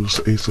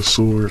breakthroughs, Ace of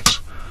Swords.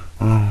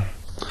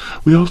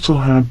 We also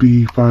have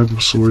the Five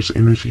of Swords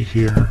energy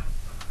here.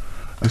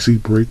 I see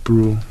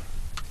breakthrough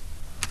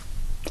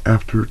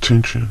after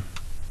tension,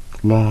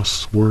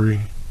 loss,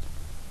 worry.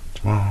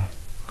 Wow.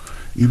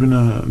 Even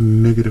a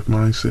negative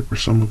mindset for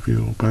some of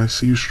you, but I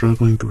see you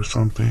struggling through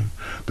something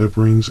that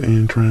brings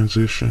in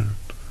transition,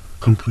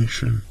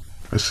 completion.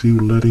 I see you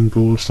letting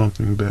go of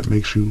something that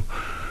makes you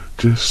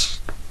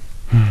just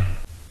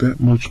that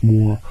much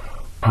more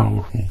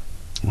powerful.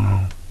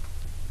 Wow.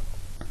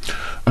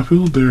 I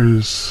feel there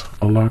is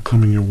a lot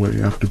coming your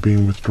way after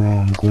being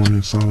withdrawn, going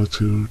in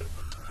solitude.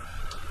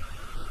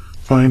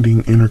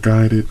 Finding inner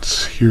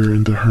guidance here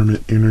in the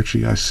Hermit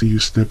energy. I see you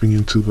stepping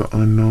into the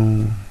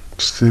unknown,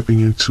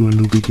 stepping into a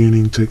new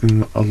beginning,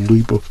 taking a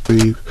leap of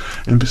faith.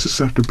 And this is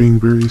after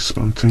being very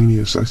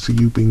spontaneous. I see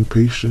you being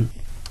patient.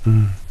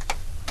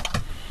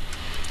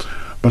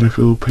 But I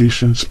feel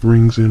patience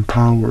brings in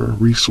power,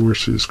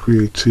 resources,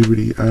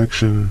 creativity,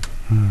 action.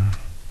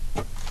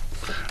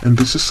 And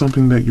this is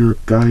something that you're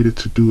guided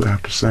to do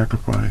after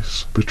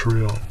sacrifice,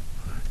 betrayal,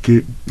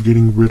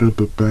 getting rid of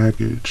the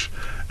baggage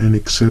and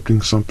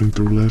accepting something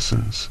through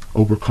lessons,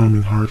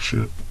 overcoming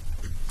hardship,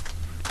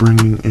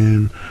 bringing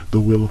in the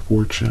Wheel of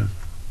Fortune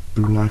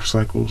through life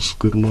cycles,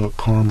 good luck,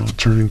 karma,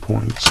 turning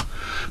points.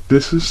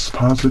 This is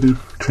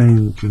positive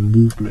change and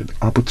movement,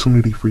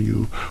 opportunity for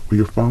you where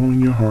you're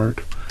following your heart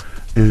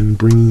and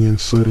bringing in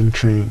sudden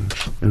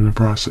change in the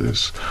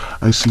process.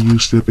 I see you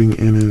stepping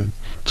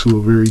into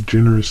a very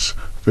generous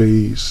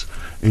phase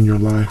in your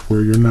life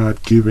where you're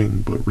not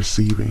giving but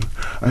receiving.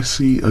 I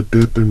see a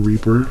death and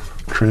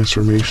rebirth,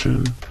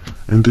 transformation,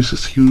 and this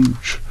is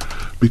huge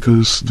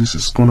because this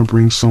is going to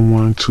bring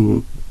someone to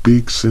a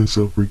big sense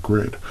of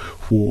regret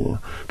for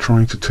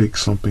trying to take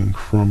something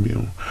from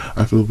you.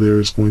 I feel there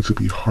is going to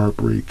be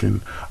heartbreak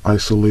and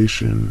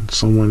isolation.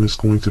 Someone is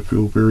going to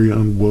feel very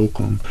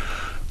unwelcome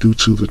due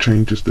to the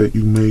changes that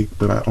you make,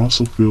 but I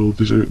also feel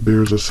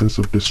there's a sense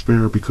of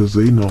despair because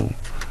they know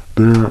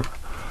they're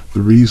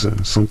the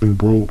reason something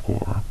broke,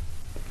 or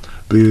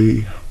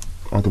they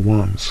are the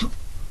ones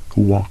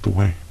who walked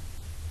away.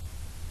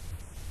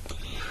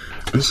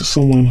 This is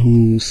someone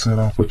who set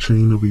off a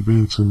chain of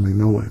events and they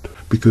know it,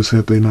 because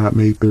had they not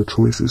made their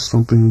choices,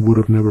 something would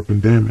have never been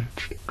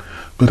damaged.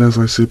 But as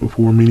I said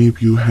before, many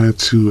of you had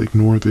to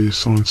ignore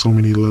this on so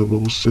many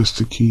levels just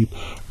to keep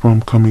from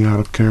coming out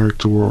of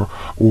character or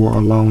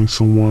allowing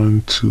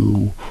someone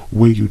to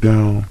weigh you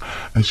down,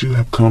 as you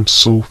have come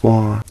so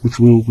far,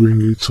 which will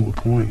bring you to a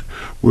point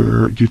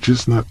where you're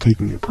just not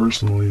taking it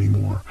personal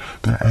anymore.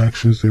 Their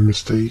actions, their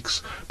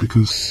mistakes,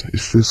 because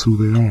it's just who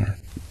they are.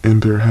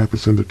 And their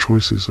habits and their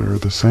choices are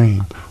the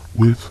same,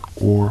 with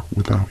or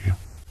without you.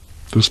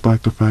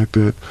 Despite the fact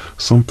that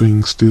some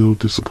things still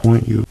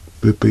disappoint you,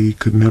 that they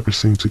could never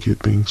seem to get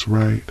things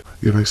right.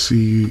 Yet I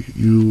see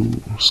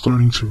you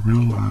starting to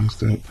realize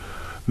that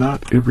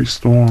not every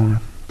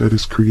storm that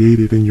is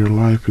created in your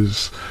life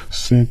is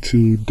sent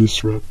to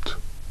disrupt,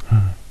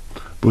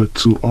 but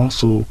to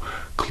also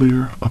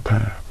clear a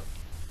path.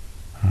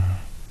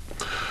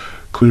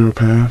 Clear a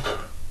path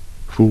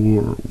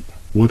for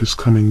what is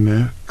coming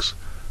next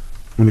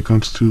when it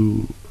comes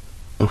to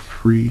a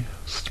free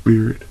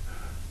spirit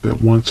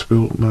that once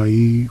felt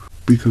naive.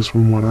 Because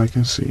from what I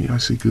can see, I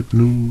see good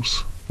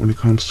news when it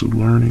comes to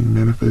learning,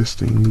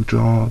 manifesting new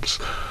jobs,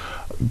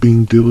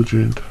 being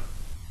diligent.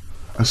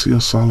 I see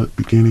a solid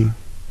beginning.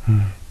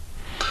 I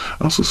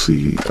also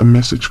see a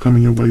message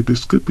coming your way.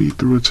 This could be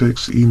through a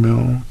text,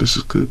 email.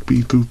 Could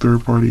be through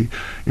third-party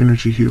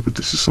energy here. But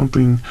this is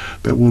something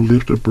that will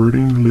lift a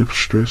burden, lift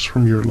stress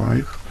from your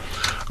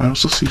life. I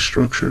also see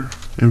structure,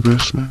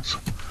 investments.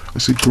 I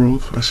see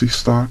growth. I see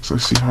stocks. I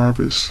see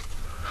harvest.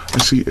 I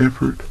see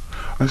effort.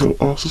 I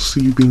also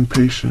see you being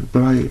patient,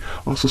 but I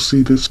also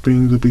see this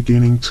being the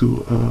beginning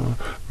to a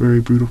very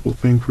beautiful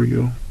thing for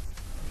you.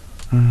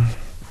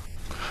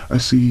 I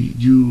see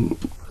you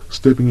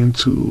stepping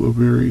into a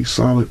very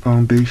solid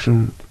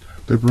foundation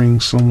that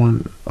brings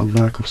someone a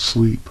lack of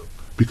sleep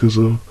because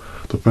of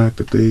the fact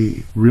that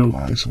they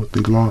realize what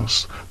they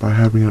lost by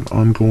having an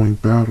ongoing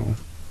battle.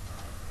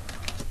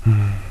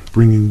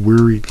 Bringing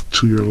worry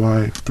to your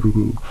life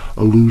through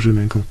illusion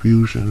and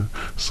confusion.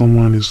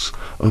 Someone is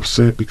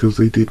upset because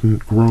they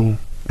didn't grow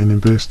and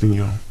invest in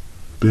you.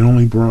 They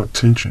only brought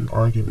tension,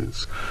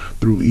 arguments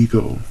through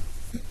ego,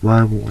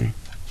 rivalry,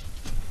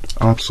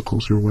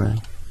 obstacles your way.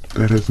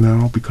 That has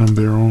now become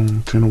their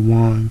own. 10 of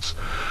Wands.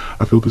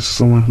 I feel this is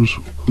someone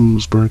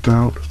who's burnt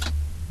out,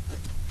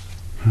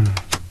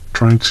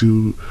 trying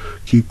to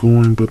keep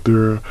going, but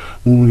they're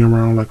moving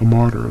around like a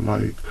martyr.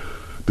 Like,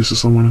 this is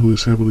someone who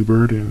is heavily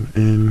burdened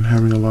and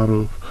having a lot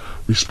of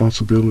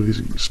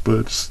responsibilities,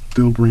 but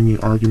still bringing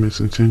arguments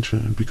and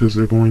tension because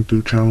they're going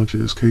through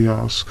challenges,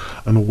 chaos,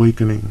 an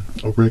awakening,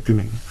 a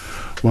reckoning,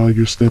 while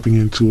you're stepping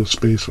into a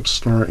space of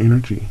star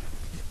energy,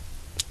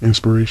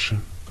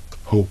 inspiration,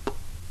 hope.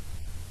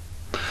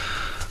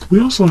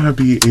 We also have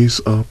the Ace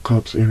of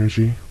Cups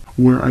energy,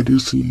 where I do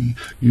see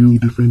you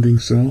defending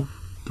self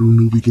through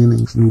new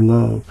beginnings, new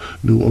love,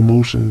 new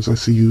emotions. I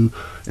see you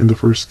in the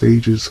first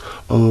stages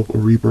of a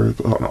rebirth,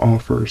 an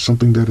offer,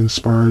 something that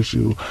inspires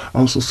you. I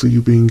also see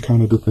you being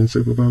kind of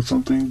defensive about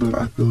something, but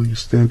I feel you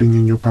standing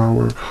in your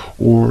power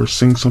or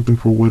seeing something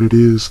for what it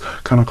is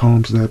kind of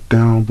calms that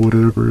down.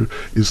 Whatever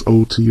is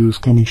owed to you is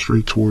coming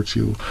straight towards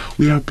you.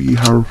 We have the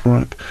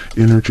Hierophant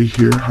energy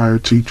here, higher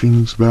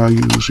teachings,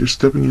 values. You're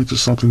stepping into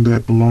something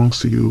that belongs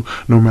to you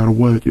no matter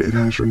what. It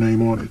has your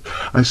name on it.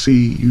 I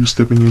see you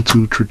stepping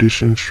into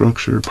tradition,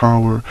 structure,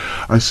 power.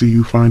 I see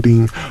you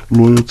finding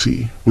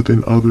loyalty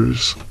within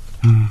others,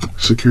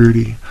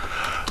 security.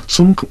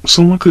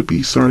 Someone could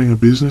be starting a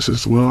business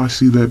as well. I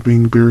see that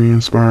being very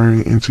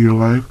inspiring into your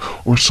life,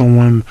 or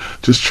someone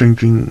just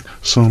changing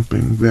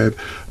something that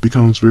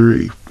becomes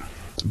very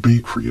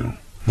big for you.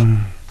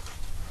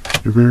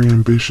 You're very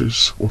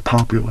ambitious or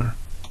popular.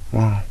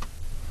 Wow.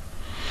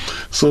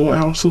 So I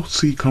also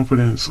see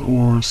confidence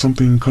or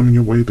something coming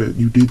your way that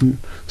you didn't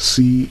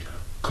see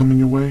coming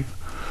your way.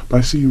 But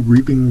I see you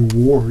reaping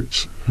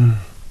rewards.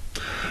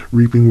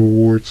 Reaping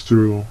rewards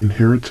through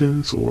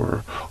inheritance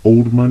or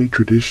old money,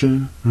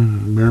 tradition,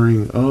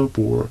 marrying up,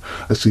 or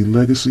I see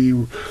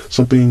legacy,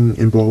 something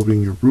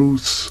involving your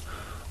roots,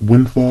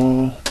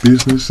 windfall,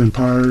 business,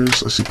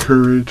 empires. I see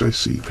courage, I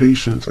see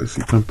patience, I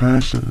see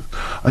compassion.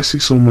 I see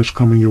so much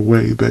coming your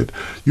way that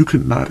you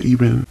could not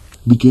even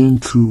begin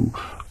to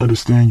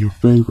understand your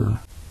favor,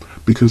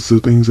 because the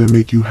things that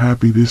make you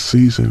happy this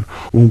season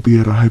won't be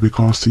at a heavy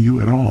cost to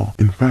you at all.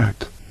 In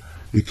fact,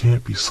 it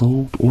can't be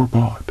sold or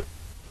bought,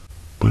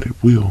 but it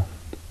will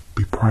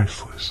be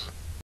priceless.